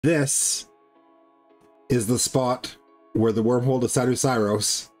This is the spot where the wormhole to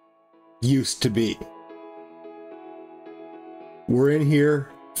Saducyros used to be. We're in here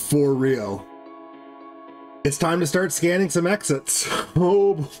for real. It's time to start scanning some exits.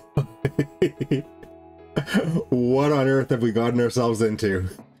 Oh boy. What on earth have we gotten ourselves into?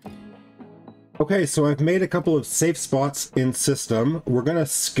 Okay, so I've made a couple of safe spots in system. We're going to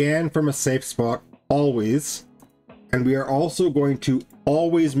scan from a safe spot always. And we are also going to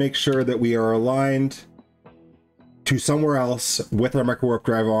always make sure that we are aligned to somewhere else with our micro warp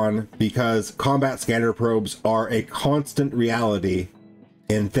drive on, because combat scanner probes are a constant reality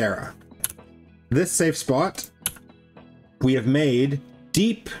in Thera. This safe spot we have made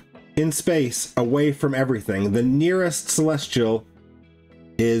deep in space away from everything. The nearest celestial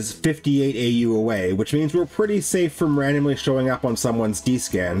is 58 AU away, which means we're pretty safe from randomly showing up on someone's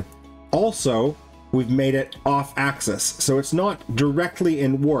D-scan. Also, we've made it off axis, so it's not directly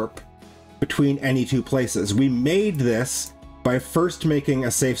in warp between any two places. We made this by first making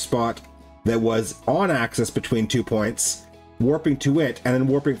a safe spot that was on axis between 2 points, warping to it, and then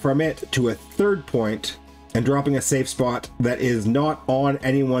warping from it to a third point, and dropping a safe spot that is not on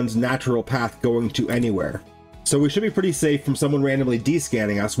anyone's natural path going to anywhere. So we should be pretty safe from someone randomly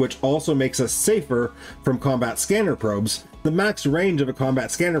de-scanning us, which also makes us safer from combat scanner probes. The max range of a combat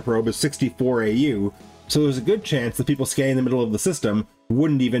scanner probe is 64 AU, so there's a good chance that people scanning the middle of the system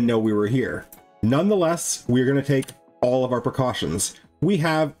wouldn't even know we were here. Nonetheless, we're going to take all of our precautions. We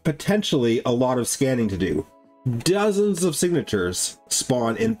have potentially a lot of scanning to do. Dozens of signatures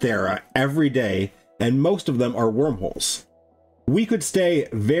spawn in Thera every day, and most of them are wormholes. We could stay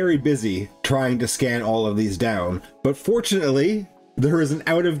very busy trying to scan all of these down, but fortunately, there is an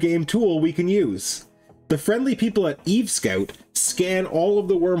out-of-game tool we can use. The friendly people at Eve Scout scan all of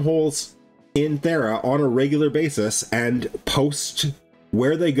the wormholes in Thera on a regular basis and post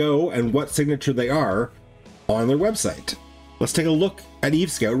where they go and what signature they are on their website. Let's take a look at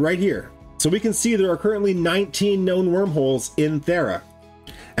Eve Scout right here. So we can see there are currently 19 known wormholes in Thera.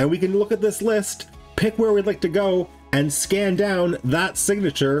 And we can look at this list, pick where we'd like to go, and scan down that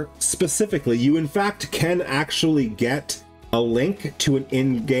signature specifically. You in fact can actually get a link to an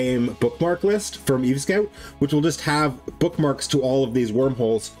in-game bookmark list from Eve Scout, which will just have bookmarks to all of these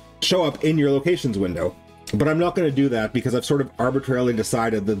wormholes show up in your locations window. But I'm not going to do that because I've sort of arbitrarily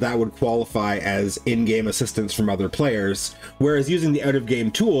decided that that would qualify as in-game assistance from other players, whereas using the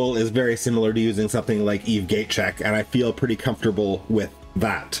out-of-game tool is very similar to using something like Eve Gate Check, and I feel pretty comfortable with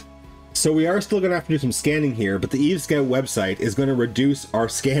that. So we are still going to have to do some scanning here, but the Eve Scout website is going to reduce our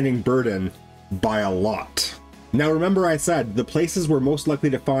scanning burden by a lot. Now remember I said the places we're most likely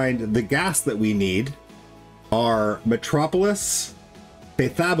to find the gas that we need are Metropolis,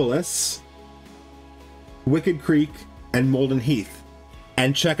 Faithabilis, Wicked Creek, and Molden Heath.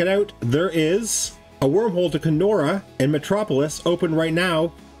 And check it out, there is a wormhole to Kenora in Metropolis open right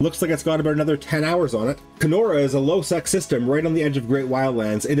now. Looks like it's got about another 10 hours on it. Kenora is a low-sec system right on the edge of Great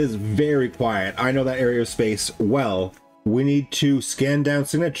Wildlands. It is very quiet. I know that area of space well. We need to scan down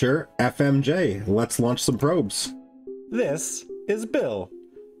signature FMJ. Let's launch some probes. This is Bill.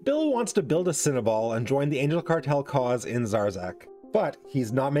 Bill wants to build a Cynabal and join the Angel Cartel cause in Zarzak, but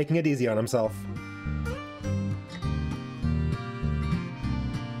he's not making it easy on himself.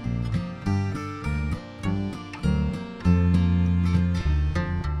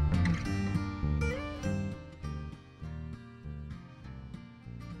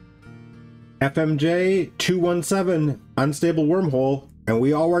 FMJ 217, unstable wormhole, and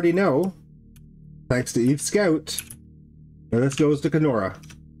we already know, thanks to Eve Scout, that this goes to Kenora.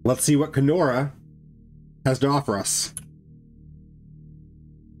 Let's see what Kenora has to offer us.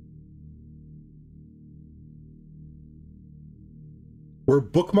 We're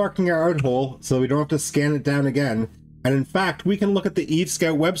bookmarking our outhole so we don't have to scan it down again. And in fact, we can look at the Eve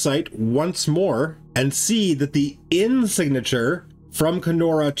Scout website once more and see that the in signature from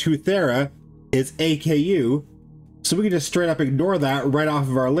Kenora to Thera is AKU, so we can just straight up ignore that right off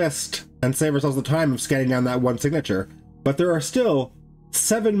of our list and save ourselves the time of scanning down that one signature. But there are still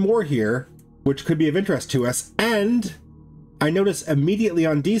 7 more here, which could be of interest to us, and I notice immediately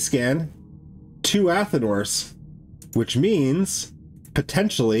on D-scan 2 Athenors, which means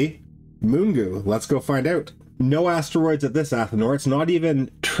potentially Moongoo. Let's go find out. No asteroids at this Athenor. It's not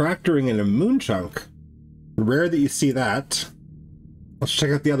even tractoring in a moon chunk. Rare that you see that. Let's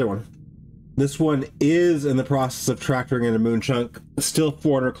check out the other one. This one is in the process of tractoring in a moon chunk, still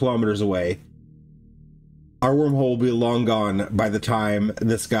 400 kilometers away. Our wormhole will be long gone by the time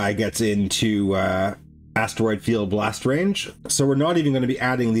this guy gets into asteroid field blast range, so we're not even going to be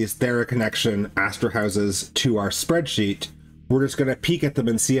adding these Thera connection astro houses to our spreadsheet. we're just going to peek at them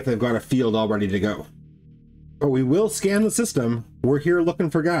and see if they've got a field all ready to go. But we will scan the system. We're here looking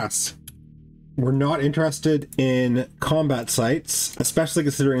for gas. We're not interested in combat sites, especially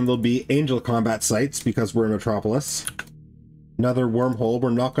considering there'll be angel combat sites because we're in Metropolis. Another wormhole. We're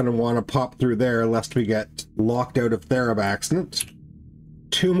not going to want to pop through there lest we get locked out of Thera by accident.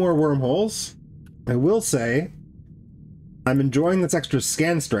 2 more wormholes. I will say, I'm enjoying this extra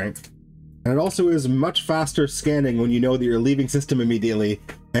scan strength. And it also is much faster scanning when you know that you're leaving system immediately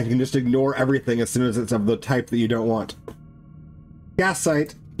and can just ignore everything as soon as it's of the type that you don't want. Gas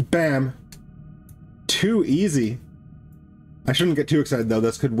site. Bam. Too easy. I shouldn't get too excited though.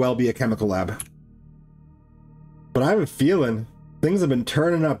 This could well be a chemical lab. But I have a feeling things have been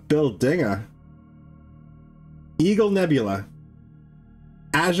turning up Bill Dingha. Eagle Nebula.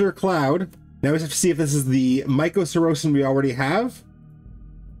 Azure Cloud. Now we have to see if this is the mycocerocin we already have,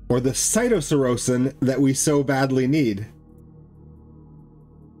 or the cytocerocin that we so badly need.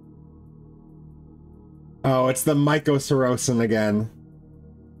 Oh, it's the mycocerocin again.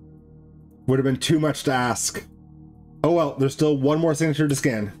 Would have been too much to ask. Oh well, there's still one more signature to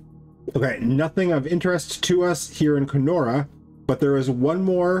scan. Okay, nothing of interest to us here in Kenora, but there is one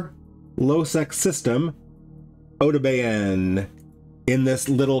more low-sec system, Odebayan, in this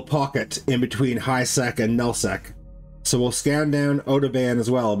little pocket in between high-sec and null-sec. So we'll scan down Odebayan as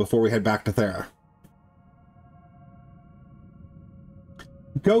well before we head back to Thera.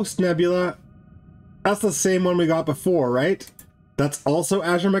 Ghost Nebula. That's the same one we got before, right? That's also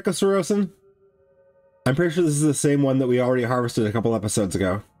Azure Mycocerocin? I'm pretty sure this is the same one that we already harvested a couple episodes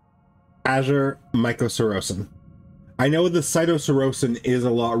ago. Azure Mycocerocin. I know the cytocerocin is a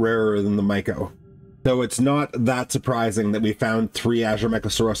lot rarer than the myco, so it's not that surprising that we found 3 Azure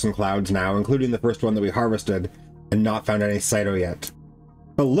Mycocerocin clouds now, including the first one that we harvested, and not found any cyto yet.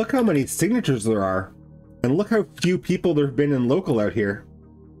 But look how many signatures there are, and look how few people there have been in local out here.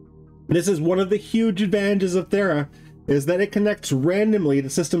 This is one of the huge advantages of Thera, is that it connects randomly to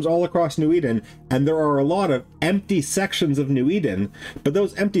systems all across New Eden, and there are a lot of empty sections of New Eden, but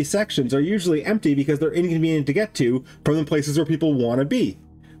those empty sections are usually empty because they're inconvenient to get to from the places where people want to be.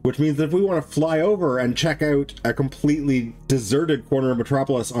 Which means that if we want to fly over and check out a completely deserted corner of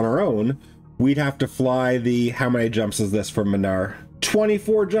Metropolis on our own, we'd have to fly the... how many jumps is this from Minar?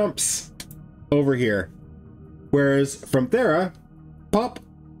 24 jumps over here. Whereas from Thera, pop,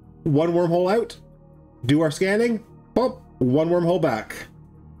 1 wormhole out, do our scanning, pop, 1 wormhole back.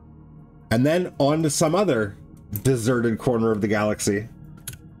 And then on to some other deserted corner of the galaxy.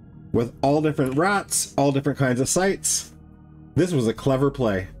 With all different rats, all different kinds of sites. This was a clever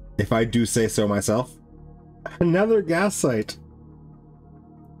play, if I do say so myself. Another gas site.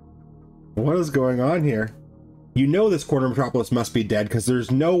 What is going on here? You know this corner of Metropolis must be dead, because there's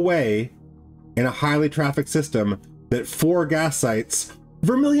no way in a highly trafficked system that 4 gas sites...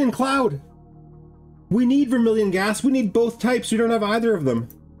 Vermilion Cloud! We need Vermilion gas, we need both types, we don't have either of them.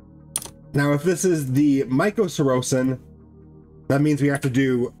 Now if this is the mycocerocin, that means we have to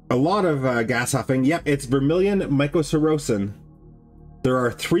do a lot of gas huffing. Yep, it's Vermilion mycocerocin. There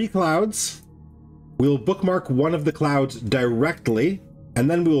are 3 clouds. We'll bookmark one of the clouds directly, and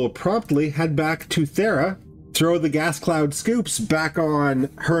then we will promptly head back to Thera, throw the gas cloud scoops back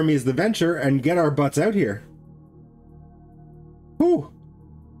on Hermes the Venture, and get our butts out here. Whew.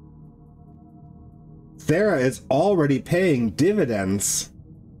 Thera is already paying dividends.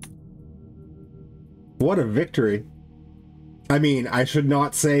 What a victory. I mean, I should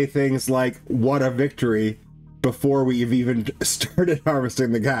not say things like, what a victory, before we've even started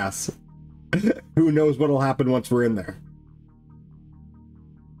harvesting the gas. Who knows what'll happen once we're in there.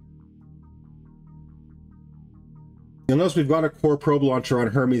 You'll notice we've got a core probe launcher on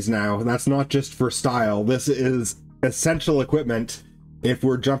Hermes now. That's not just for style. This is essential equipment if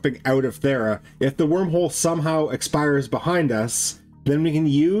we're jumping out of Thera. If the wormhole somehow expires behind us, then we can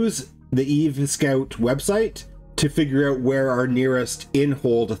use the Eve Scout website to figure out where our nearest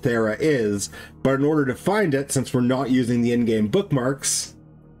in-hole to Thera is, but in order to find it, since we're not using the in-game bookmarks,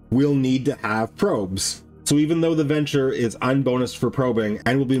 we'll need to have probes. So even though the Venture is unbonused for probing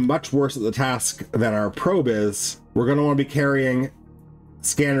and will be much worse at the task than our probe is, we're going to want to be carrying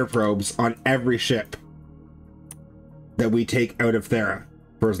scanner probes on every ship that we take out of Thera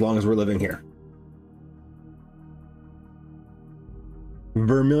for as long as we're living here.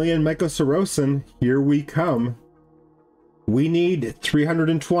 Vermilion mycocerocin, here we come. We need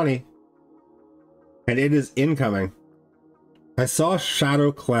 320, and it is incoming. I saw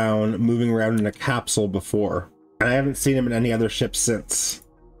Shadow Clown moving around in a capsule before, and I haven't seen him in any other ships since.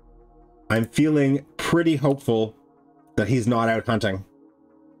 I'm feeling pretty hopeful that he's not out hunting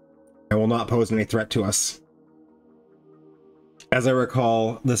and will not pose any threat to us. As I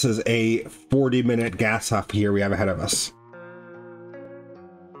recall, this is a 40-minute gas huff here we have ahead of us.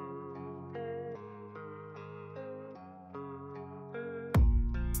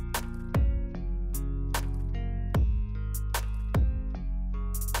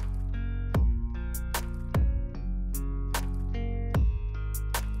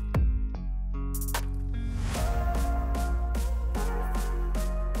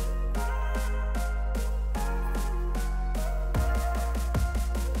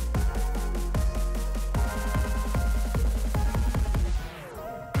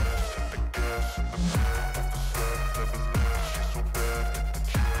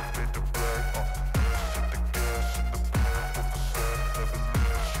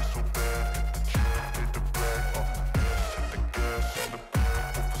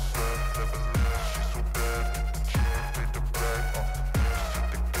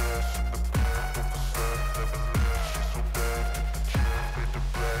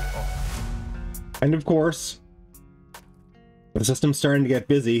 And of course, the system's starting to get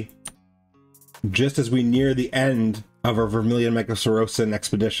busy just as we near the end of our Vermilion Microcirrhosin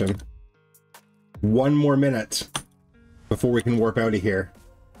expedition. 1 more minute before we can warp out of here.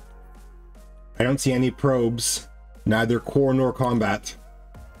 I don't see any probes, neither core nor combat.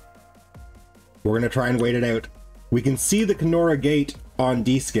 We're going to try and wait it out. We can see the Kenora gate on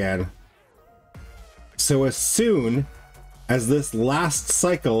D-scan. So as soon as this last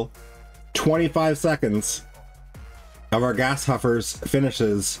cycle, 25 seconds of our gas huffers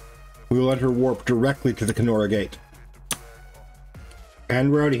finishes, we will enter warp directly to the Kenora gate. And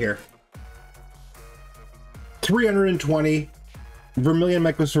we're out of here. 320 Vermilion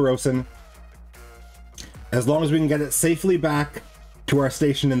Microcirrhosin. As long as we can get it safely back to our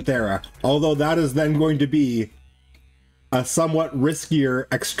station in Thera. Although that is then going to be a somewhat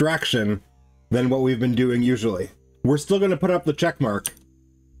riskier extraction than what we've been doing usually. We're still going to put up the check mark,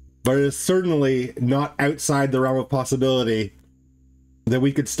 but it is certainly not outside the realm of possibility that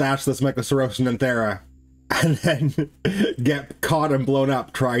we could stash this Microcirrhosin in Thera and then get caught and blown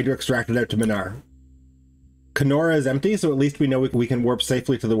up trying to extract it out to Minar. Kenora is empty, so at least we know we can warp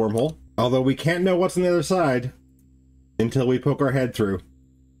safely to the wormhole. Although we can't know what's on the other side until we poke our head through.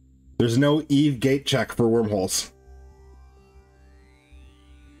 There's no Eve gate check for wormholes.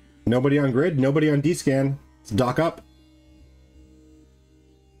 Nobody on grid, nobody on D-scan. Let's dock up.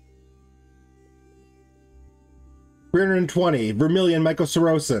 $320 Vermilion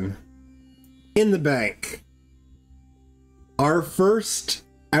Microcirrhosin in the bank. Our first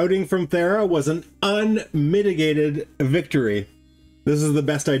outing from Thera was an unmitigated victory. This is the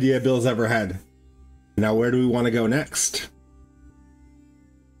best idea Bill's ever had. Now where do we want to go next?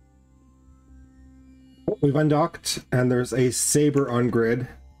 We've undocked and there's a Saber on grid.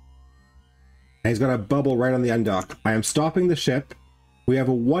 And he's got a bubble right on the undock. I am stopping the ship. We have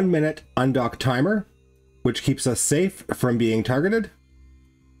a 1-minute undock timer, which keeps us safe from being targeted.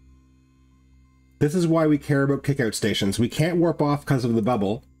 This is why we care about kickout stations. We can't warp off because of the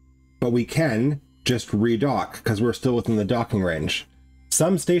bubble, but we can just redock because we're still within the docking range.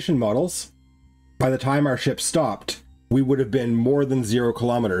 Some station models, by the time our ship stopped, we would have been more than 0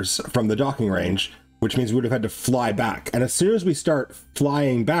 kilometers from the docking range, which means we would have had to fly back. And as soon as we start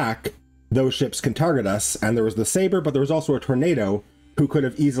flying back, those ships can target us. And there was the Saber, but there was also a tornado who could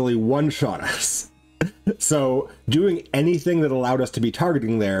have easily one-shot us. So doing anything that allowed us to be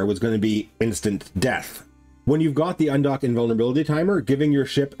targeting there was going to be instant death. When you've got the undock invulnerability timer, giving your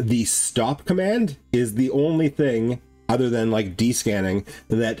ship the stop command is the only thing, other than like descanning,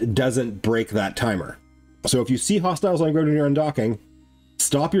 that doesn't break that timer. So if you see hostiles on grid when you're undocking,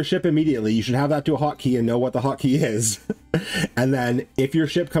 stop your ship immediately. You should have that to a hotkey and know what the hotkey is. And then if your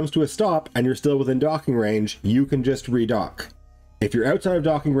ship comes to a stop and you're still within docking range, you can just redock. If you're outside of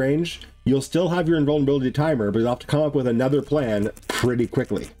docking range, you'll still have your invulnerability timer, but you'll have to come up with another plan pretty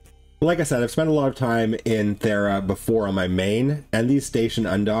quickly. Like I said, I've spent a lot of time in Thera before on my main, and these station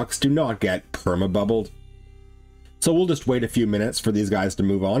undocks do not get perma-bubbled. So we'll just wait a few minutes for these guys to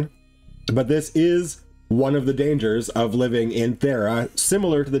move on. But this is one of the dangers of living in Thera,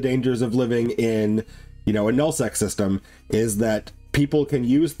 similar to the dangers of living in, you know, a nullsec system, is that people can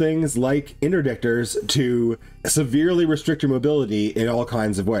use things like interdictors to severely restrict your mobility in all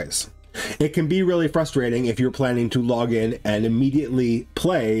kinds of ways. It can be really frustrating if you're planning to log in and immediately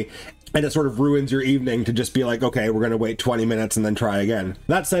play, and it sort of ruins your evening to just be like, okay, we're going to wait 20 minutes and then try again.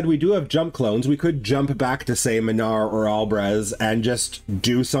 That said, we do have jump clones. We could jump back to, say, Minar or Albrez and just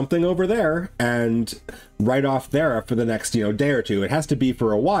do something over there and write off Thera for the next, day or two. It has to be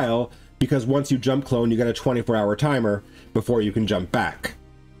for a while, because once you jump clone, you get a 24-hour timer before you can jump back.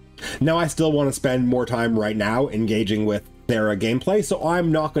 Now, I still want to spend more time right now engaging with Thera gameplay, so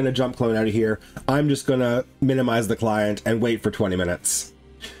I'm not going to jump clone out of here. I'm just going to minimize the client and wait for 20 minutes.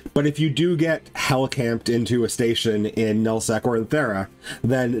 But if you do get hell camped into a station in nullsec or in Thera,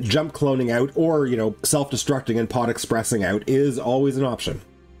 then jump cloning out or, you know, self-destructing and pod expressing out is always an option.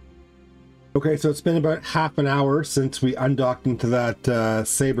 Okay, so it's been about half an hour since we undocked into that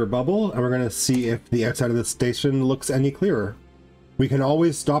Saber bubble, and we're going to see if the outside of the station looks any clearer. We can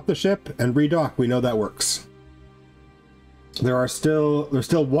always stop the ship and redock. We know that works. There's still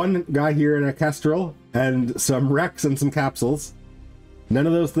one guy here in a Kestrel and some wrecks and some capsules. None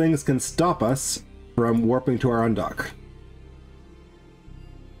of those things can stop us from warping to our undock.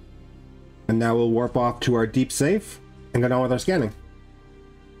 And now we'll warp off to our deep safe and get on with our scanning.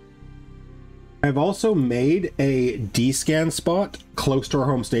 I've also made a D-scan spot close to our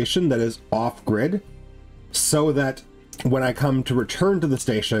home station that is off-grid, so that when I come to return to the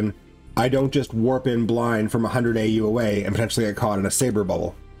station, I don't just warp in blind from 100 AU away and potentially get caught in a Saber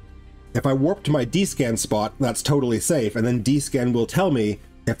bubble. If I warp to my D-scan spot, that's totally safe, and then D-scan will tell me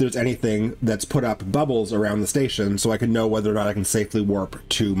if there's anything that's put up bubbles around the station, so I can know whether or not I can safely warp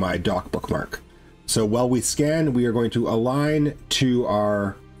to my dock bookmark. So while we scan, we are going to align to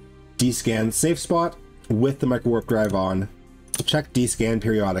our D-scan safe spot with the microwarp drive on. Check D-scan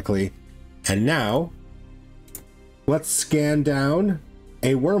periodically. And now, let's scan down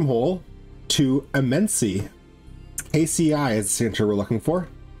a wormhole to Immensity. KCI is the signature we're looking for.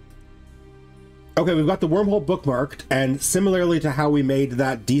 Okay, we've got the wormhole bookmarked, and similarly to how we made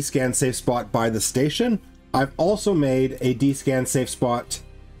that D-scan safe spot by the station, I've also made a D-scan safe spot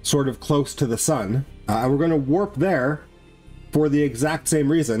sort of close to the sun. And we're going to warp there for the exact same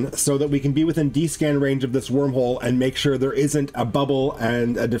reason, so that we can be within D-scan range of this wormhole and make sure there isn't a bubble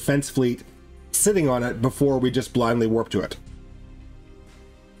and a defense fleet sitting on it before we just blindly warp to it.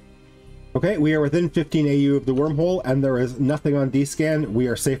 Okay, we are within 15 AU of the wormhole, and there is nothing on D-scan. We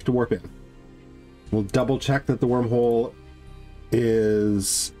are safe to warp in. We'll double check that the wormhole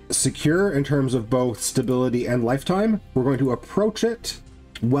is secure in terms of both stability and lifetime. We're going to approach it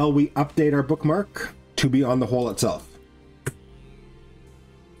while we update our bookmark to be on the hole itself.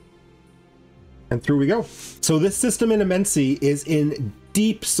 And through we go. So this system in Immensity is in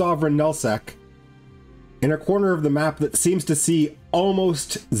deep sovereign nullsec, in a corner of the map that seems to see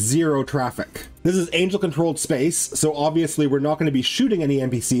almost zero traffic. This is angel-controlled space, so obviously we're not going to be shooting any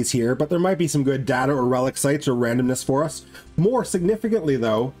NPCs here, but there might be some good data or relic sites or randomness for us. More significantly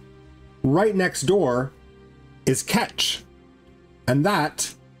though, right next door is Ketch, and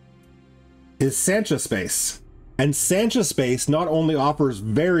that is Sancha space. And Sancha space not only offers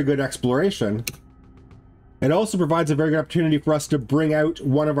very good exploration, it also provides a very good opportunity for us to bring out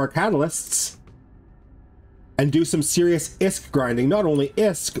one of our catalysts and do some serious ISK grinding. Not only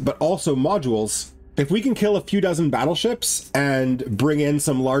ISK, but also modules. If we can kill a few dozen battleships and bring in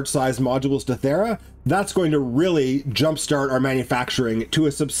some large-sized modules to Thera, that's going to really jumpstart our manufacturing to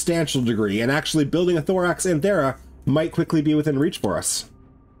a substantial degree, and actually building a thorax in Thera might quickly be within reach for us.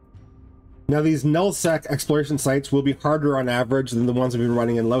 Now, these nullsec exploration sites will be harder on average than the ones we've been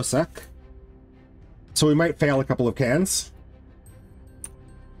running in lowsec, so we might fail a couple of cans.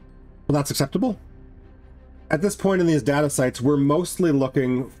 Well, that's acceptable. At this point in these data sites, we're mostly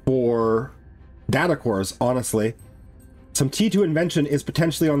looking for data cores, honestly. Some T2 invention is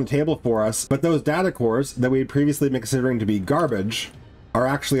potentially on the table for us, but those data cores that we had previously been considering to be garbage are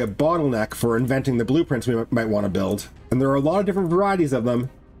actually a bottleneck for inventing the blueprints we might want to build. And there are a lot of different varieties of them,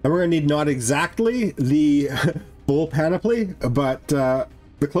 and we're going to need not exactly the full panoply, but the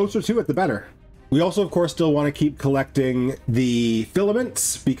closer to it, the better. We also, of course, still want to keep collecting the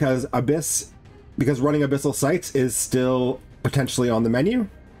filaments because running abyssal sites is still potentially on the menu.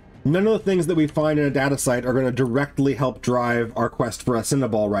 None of the things that we find in a data site are going to directly help drive our quest for a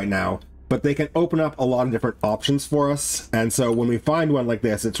Cynabal right now, but they can open up a lot of different options for us, and so when we find one like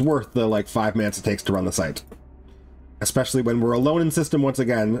this, it's worth the 5 minutes it takes to run the site. Especially when we're alone in system once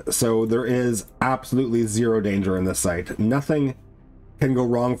again, so there is absolutely zero danger in this site. Nothing can go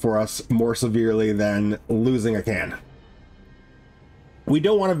wrong for us more severely than losing a can. We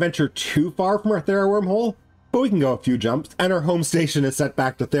don't want to venture too far from our Thera wormhole, but we can go a few jumps, and our home station is set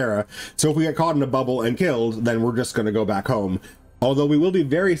back to Thera, so if we get caught in a bubble and killed, then we're just going to go back home. Although we will be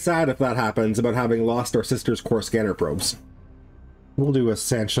very sad if that happens about having lost our sister's core scanner probes. We'll do a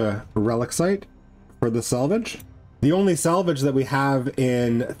Sancha relic site for the salvage. The only salvage that we have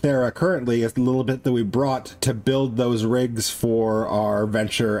in Thera currently is the little bit that we brought to build those rigs for our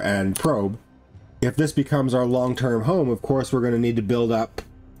venture and probe. If this becomes our long-term home, of course, we're going to need to build up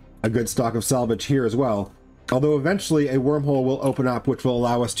a good stock of salvage here as well. Although eventually a wormhole will open up which will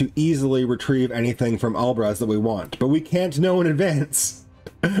allow us to easily retrieve anything from Albraz that we want. But we can't know in advance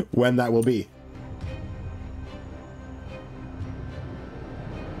when that will be.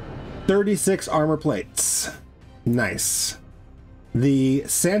 36 armor plates. Nice. The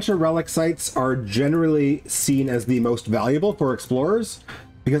Sancha relic sites are generally seen as the most valuable for explorers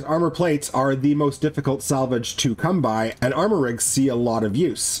because armor plates are the most difficult salvage to come by, and armor rigs see a lot of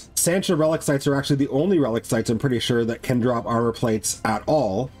use. Sancha relic sites are actually the only relic sites, I'm pretty sure, that can drop armor plates at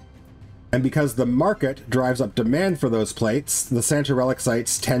all. And because the market drives up demand for those plates, the Sancha relic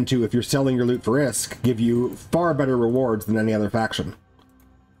sites tend to, if you're selling your loot for ISK, give you far better rewards than any other faction.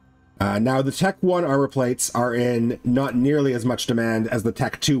 Now, the Tech 1 armor plates are in not nearly as much demand as the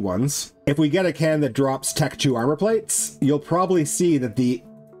Tech 2 ones. If we get a can that drops Tech 2 armor plates, you'll probably see that the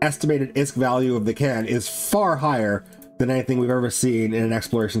estimated ISK value of the can is far higher than anything we've ever seen in an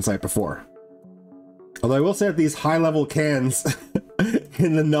exploration site before. Although I will say that these high-level cans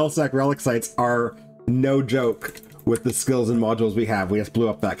in the nullsec relic sites are no joke with the skills and modules we have. We just blew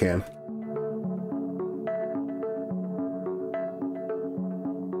up that can.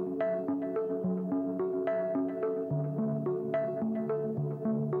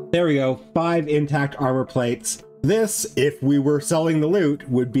 There we go, 5 intact armor plates. This, if we were selling the loot,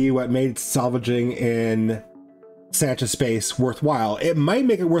 would be what made salvaging in Sancha space worthwhile. It might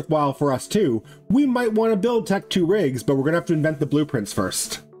make it worthwhile for us too. We might want to build Tech 2 rigs, but we're going to have to invent the blueprints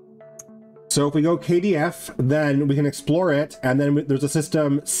first. So if we go KDF, then we can explore it, and then there's a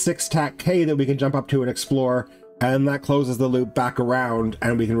system 6 TAC K that we can jump up to and explore, and that closes the loop back around,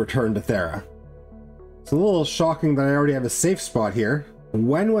 and we can return to Thera. It's a little shocking that I already have a safe spot here.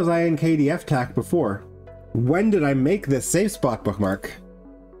 When was I in KDF TAC before? When did I make this safe spot bookmark?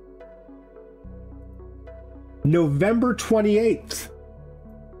 November 28th.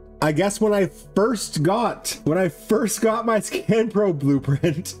 I guess when I first got my ScanPro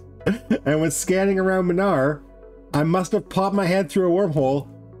blueprint and was scanning around Minar, I must have popped my head through a wormhole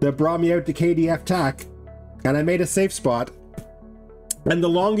that brought me out to KDF TAC, and I made a safe spot. And the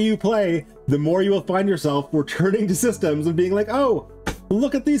longer you play, the more you will find yourself returning to systems and being like, oh,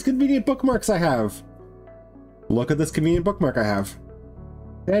 look at these convenient bookmarks I have. Look at this convenient bookmark I have.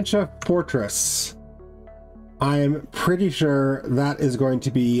 Sancha Fortress. I am pretty sure that is going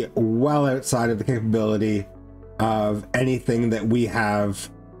to be well outside of the capability of anything that we have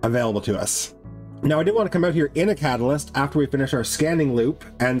available to us. Now, I did want to come out here in a catalyst after we finish our scanning loop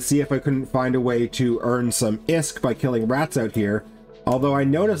and see if I couldn't find a way to earn some ISK by killing rats out here. Although I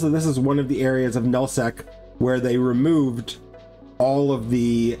noticed that this is one of the areas of nullsec where they removed all of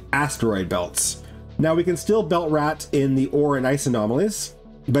the asteroid belts. Now, we can still belt rat in the ore and ice anomalies,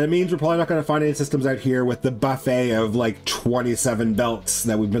 but it means we're probably not going to find any systems out here with the buffet of like 27 belts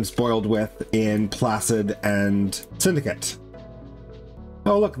that we've been spoiled with in Placid and Syndicate.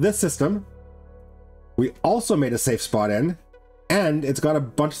 Oh, look, this system we also made a safe spot in, and it's got a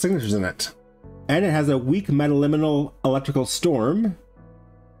bunch of signatures in it. And it has a weak metaliminal electrical storm.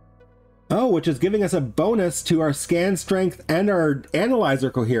 Oh, which is giving us a bonus to our scan strength and our analyzer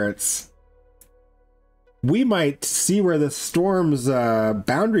coherence. We might see where the storm's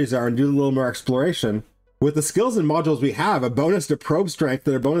boundaries are and do a little more exploration. With the skills and modules we have, a bonus to probe strength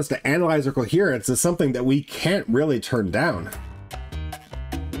and a bonus to analyzer coherence is something that we can't really turn down.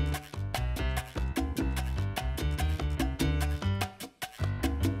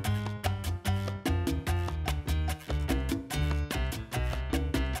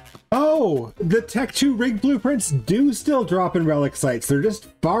 Oh, the Tech 2 rig blueprints do still drop in relic sites. They're just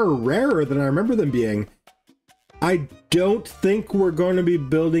far rarer than I remember them being. I don't think we're going to be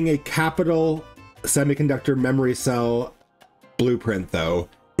building a capital semiconductor memory cell blueprint, though.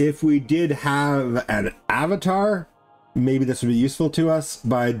 If we did have an avatar, maybe this would be useful to us,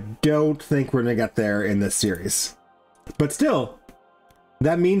 but I don't think we're going to get there in this series. But still,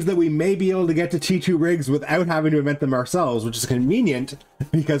 that means that we may be able to get to T2 rigs without having to invent them ourselves, which is convenient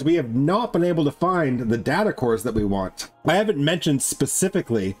because we have not been able to find the data cores that we want. I haven't mentioned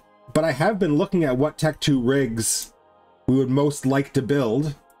specifically, but I have been looking at what Tech 2 rigs we would most like to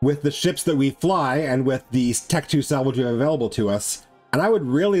build with the ships that we fly and with the Tech 2 salvage we have available to us. And I would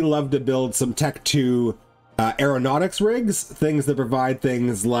really love to build some Tech 2 aeronautics rigs, things that provide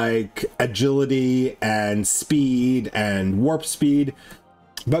things like agility and speed and warp speed.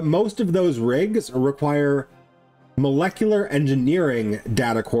 But most of those rigs require molecular engineering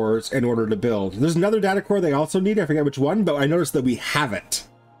data cores in order to build. There's another data core they also need, I forget which one, but I noticed that we have it.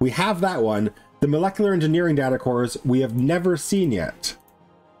 We have that one. The molecular engineering data cores we have never seen yet.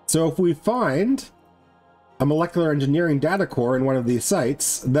 So if we find a molecular engineering data core in one of these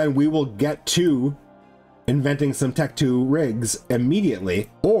sites, then we will get to inventing some Tech 2 rigs immediately,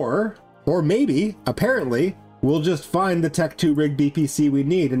 or maybe, apparently, we'll just find the Tech 2 rig BPC we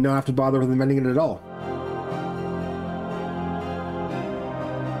need and not have to bother with inventing it at all.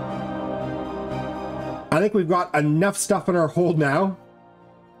 I think we've got enough stuff in our hold now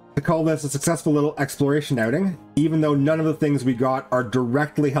to call this a successful little exploration outing, even though none of the things we got are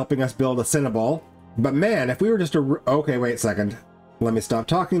directly helping us build a Cynabal. But man, if we were just a... Okay, wait a second. Let me stop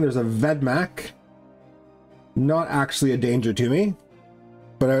talking. There's a Vedmak. Not actually a danger to me.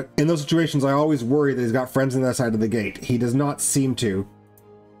 But in those situations, I always worry that he's got friends on the other side of the gate. He does not seem to.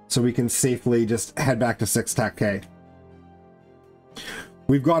 So we can safely just head back to 6 TAC K.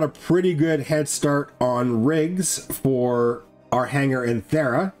 We've got a pretty good head start on rigs for our hangar in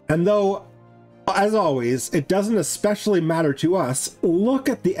Thera. And though, as always, it doesn't especially matter to us, look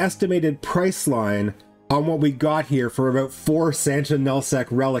at the estimated price line on what we got here for about 4 Sancha Nullsec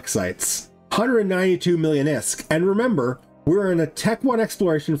relic sites. 192 million ISK. And remember, we're in a Tech 1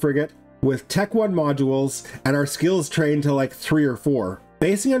 exploration frigate with Tech 1 modules and our skills trained to like 3 or 4.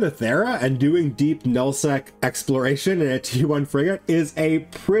 Basing on a Thera and doing deep nullsec exploration in a T1 frigate is a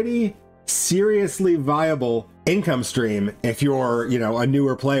pretty seriously viable income stream if you're, you know, a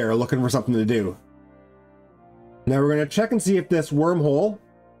newer player looking for something to do. Now we're going to check and see if this wormhole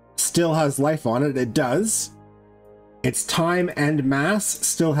still has life on it. It does. Its time and mass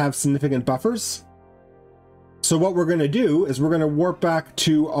still have significant buffers. So what we're going to do is we're going to warp back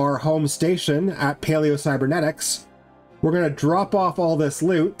to our home station at Paleo Cybernetics. We're going to drop off all this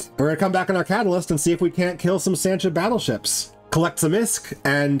loot. We're going to come back on our catalyst and see if we can't kill some Sancha battleships, collect some ISK,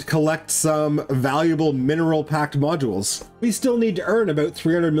 and collect some valuable mineral-packed modules. We still need to earn about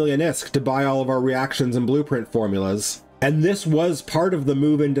 300 million ISK to buy all of our reactions and blueprint formulas. And this was part of the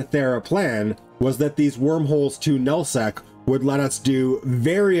move into Thera plan, was that these wormholes to nullsec would let us do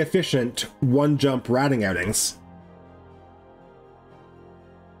very efficient one-jump ratting outings.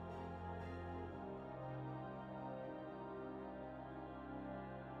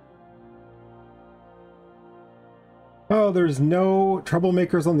 Oh, there's no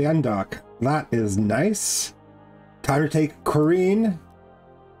troublemakers on the undock. That is nice. Time to take Corrine,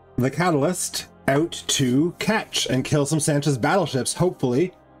 the Catalyst, out to catch and kill some Sancha's battleships,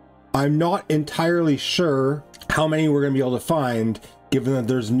 hopefully. I'm not entirely sure how many we're going to be able to find, given that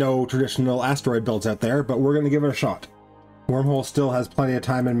there's no traditional asteroid builds out there, but we're going to give it a shot. Wormhole still has plenty of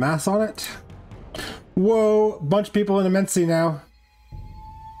time and mass on it. Whoa, bunch of people in Immensity now.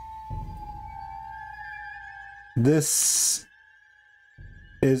 This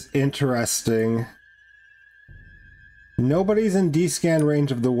is interesting. Nobody's in D-scan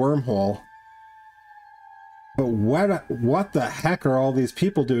range of the wormhole. But what the heck are all these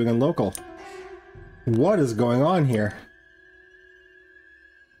people doing in local? What is going on here?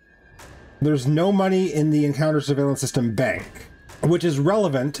 There's no money in the Encounter Surveillance System bank, which is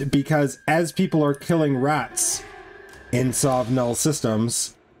relevant because as people are killing rats in Sov Null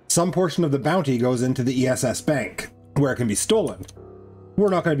systems, some portion of the bounty goes into the ESS bank, where it can be stolen. We're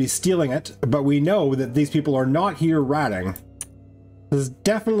not going to be stealing it, but we know that these people are not here ratting. This is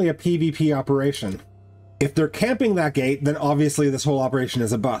definitely a PvP operation. If they're camping that gate, then obviously this whole operation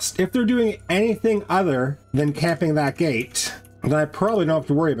is a bust. If they're doing anything other than camping that gate, then I probably don't have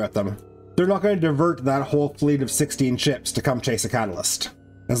to worry about them. They're not going to divert that whole fleet of 16 ships to come chase a catalyst.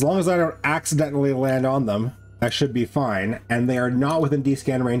 As long as I don't accidentally land on them, I should be fine, and they are not within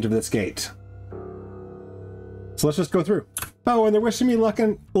D-scan range of this gate. So let's just go through. Oh, and they're wishing me luck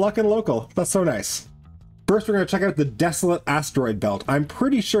in local. That's so nice. First, we're going to check out the desolate asteroid belt. I'm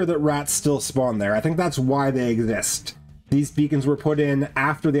pretty sure that rats still spawn there. I think that's why they exist. These beacons were put in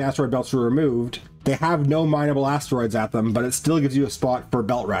after the asteroid belts were removed. They have no mineable asteroids at them, but it still gives you a spot for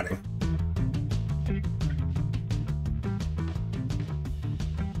belt ratting.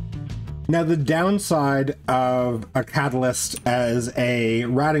 Now, the downside of a Catalyst as a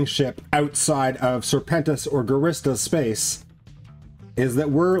ratting ship outside of Serpentis or Garista's space is that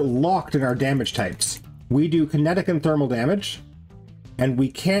we're locked in our damage types. We do kinetic and thermal damage, and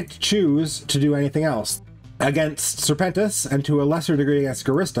we can't choose to do anything else. Against Serpentis, and to a lesser degree against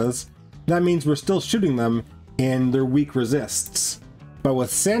Garistas, that means we're still shooting them in their weak resists. But with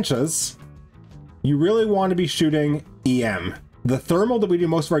Sanchas, you really want to be shooting EM. The thermal that we do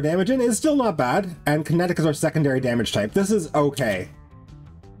most of our damage in is still not bad, and kinetic is our secondary damage type. This is okay.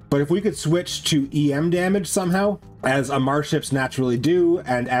 But if we could switch to EM damage somehow, as Amar ships naturally do,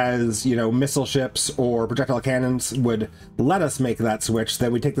 and as, you know, missile ships or projectile cannons would let us make that switch,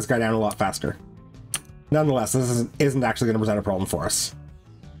 then we take this guy down a lot faster. Nonetheless, this isn't actually going to present a problem for us.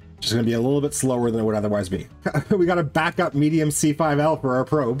 It's just going to be a little bit slower than it would otherwise be. We got a backup medium C5L for our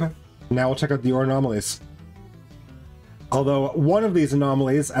probe. Now we'll check out the ore anomalies. Although one of these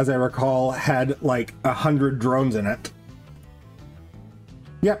anomalies, as I recall, had like 100 drones in it.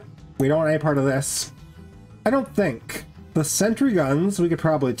 Yep, we don't want any part of this. I don't think. The sentry guns we could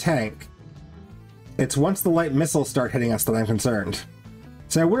probably tank. It's once the light missiles start hitting us that I'm concerned.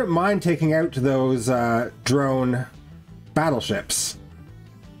 So I wouldn't mind taking out those drone battleships.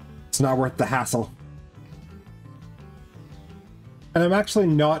 It's not worth the hassle. And I'm actually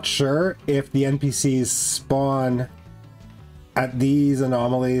not sure if the NPCs spawn at these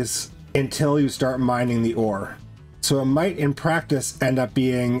anomalies until you start mining the ore. So it might in practice end up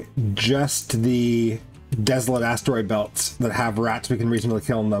being just the desolate asteroid belts that have rats we can reasonably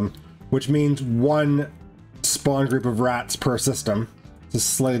kill in them, which means one spawn group of rats per system. This is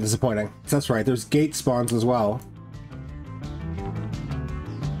slightly disappointing. That's right, there's gate spawns as well.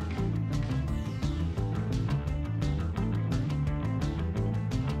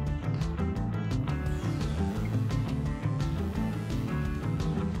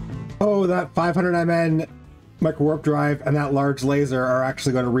 Oh, that 500 MN micro warp drive and that large laser are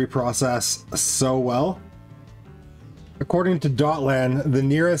actually going to reprocess so well. According to Dotlan, the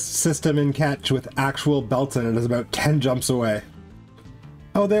nearest system in catch with actual belts in it is about 10 jumps away.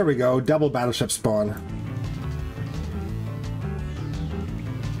 Oh, there we go, double battleship spawn.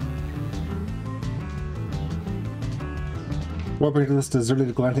 Warping to this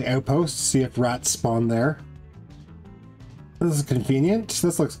deserted glancing outpost, see if rats spawn there. This is convenient.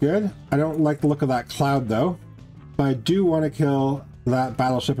 This looks good. I don't like the look of that cloud though. But I do want to kill that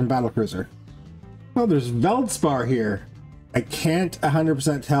battleship and battlecruiser. Oh, there's Veldspar here. I can't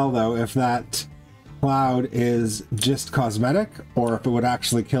 100% tell though if that cloud is just cosmetic or if it would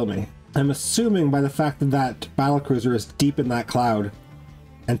actually kill me. I'm assuming by the fact that that battlecruiser is deep in that cloud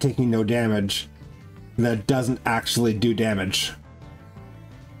and taking no damage, that doesn't actually do damage.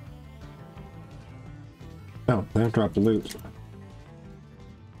 Oh, they don't drop the loot.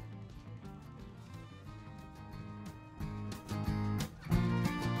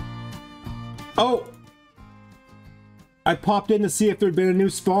 Oh! I popped in to see if there'd been a new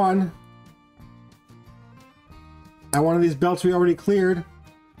spawn. At one of these belts we already cleared.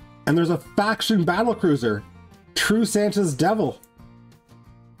 And there's a faction battlecruiser. True Santa's Devil.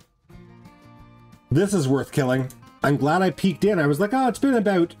 This is worth killing. I'm glad I peeked in. I was like, oh, it's been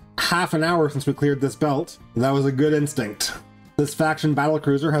about half an hour since we cleared this belt. That was a good instinct. This faction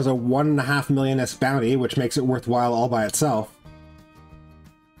battlecruiser has a 1.5 million-ish bounty, which makes it worthwhile all by itself.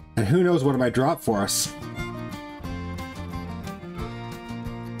 And who knows what it might drop for us.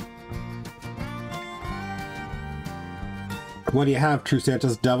 What do you have, True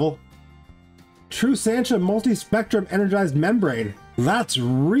Santa's Devil? True Santa multi-spectrum energized membrane. That's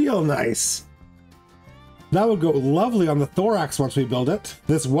real nice. That would go lovely on the thorax once we build it.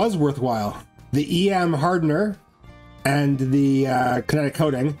 This was worthwhile. The EM hardener and the kinetic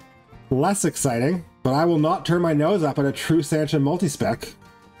coating, less exciting, but I will not turn my nose up at a True Santa multi-spec.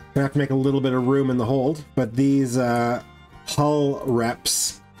 Gonna have to make a little bit of room in the hold, but these hull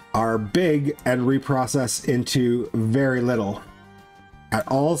reps are big and reprocess into very little. At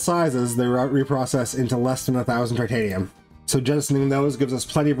all sizes, they reprocess into less than 1,000 titanium. So jettisoning those gives us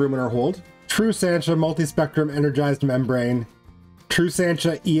plenty of room in our hold. True Santa multi-spectrum energized membrane, True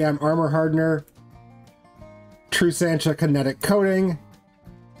Santa EM armor hardener, True Santa kinetic coating,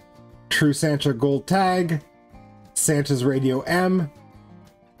 True Santa gold tag, Santa's radio M,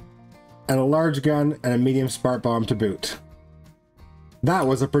 and a large gun and a medium spark bomb to boot. That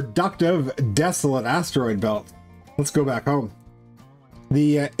was a productive, desolate asteroid belt. Let's go back home.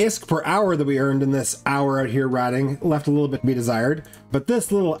 The ISK per hour that we earned in this hour out here ratting left a little bit to be desired, but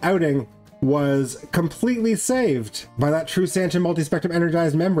this little outing was completely saved by that True Santa multi-spectrum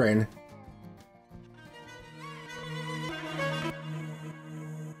energized membrane.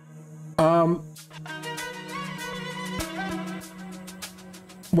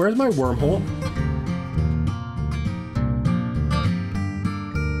 Where's my wormhole?